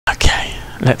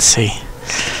let's see.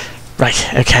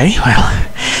 Right, okay, well,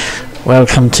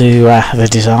 welcome to the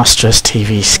Disastrous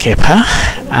TV Skipper.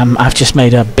 I've just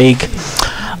made a big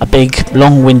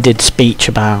long-winded speech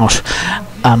about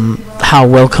how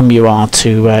welcome you are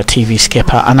to TV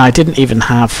Skipper, and I didn't even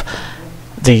have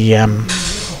the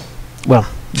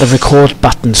the record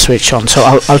button switch on, so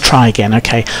I'll try again.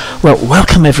 Okay, well,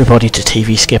 welcome everybody to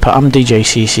TV Skipper. I'm DJ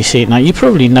CCC. Now, you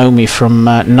probably know me from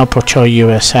Nopocho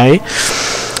USA,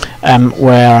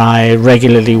 where I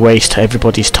regularly waste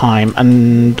everybody's time,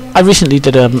 and I recently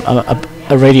did a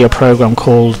radio program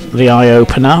called The Eye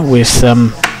Opener with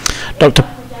Dr.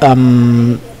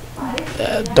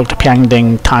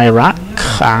 Pyangding Tairak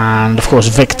and of course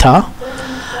Victor.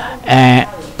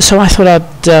 So I thought I'd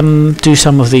do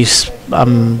some of these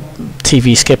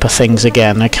TV Skipper things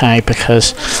again, okay,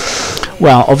 because,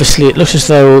 well, obviously it looks as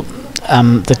though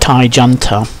the Thai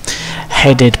junta,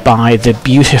 headed by the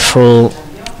beautiful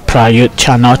Prayut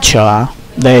Chan-o-cha,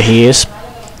 there he is,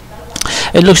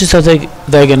 it looks as though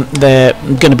they're going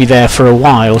to be there for a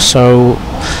while, so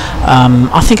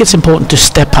I think it's important to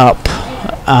step up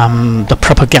the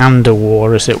propaganda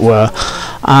war, as it were,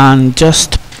 and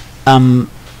just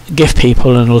give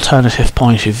people an alternative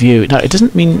point of view. Now, it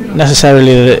doesn't mean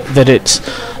necessarily that it's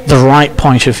the right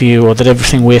point of view, or that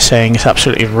everything we're saying is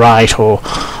absolutely right, or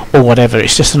whatever.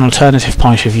 It's just an alternative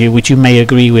point of view which you may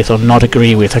agree with or not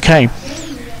agree with, okay?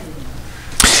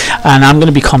 And I'm going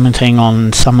to be commenting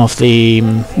on some of the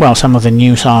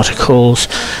news articles,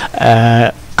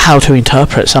 how to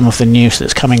interpret some of the news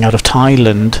that's coming out of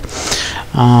Thailand,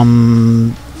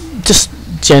 just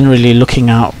generally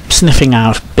sniffing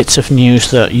out bits of news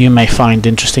that you may find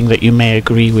interesting, that you may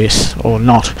agree with or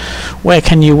not. Where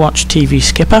can you watch TV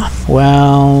Skipper?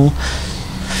 Well,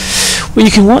 you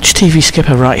can watch TV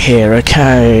Skipper right here,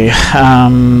 okay,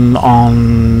 on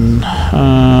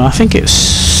I think it's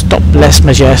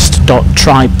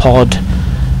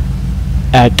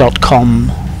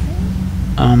stoplessmajest.tripod.com,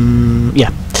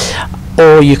 yeah,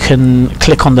 or you can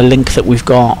click on the link that we've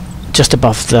got just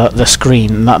above the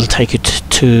screen, and that'll take you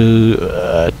to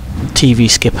TV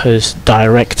Skipper's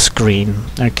direct screen,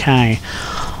 okay.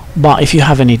 But if you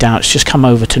have any doubts, just come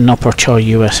over to Nopocho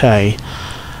USA.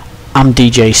 I'm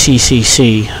DJ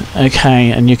CCC,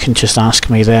 okay, and you can just ask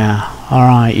me there.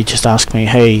 Alright, you just ask me,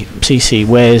 hey CC,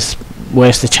 where's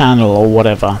the channel, or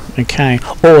whatever, okay.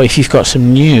 Or if you've got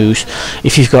some news,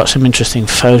 if you've got some interesting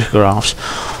photographs,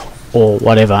 or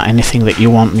whatever, anything that you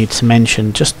want me to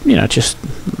mention, just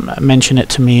mention it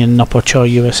to me in Nopocho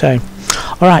USA.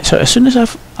 Alright, so as soon as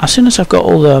I've got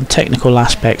all the technical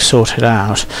aspects sorted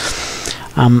out,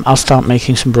 I'll start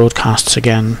making some broadcasts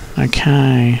again,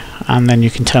 okay, and then you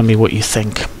can tell me what you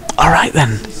think. Alright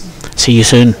then, see you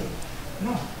soon.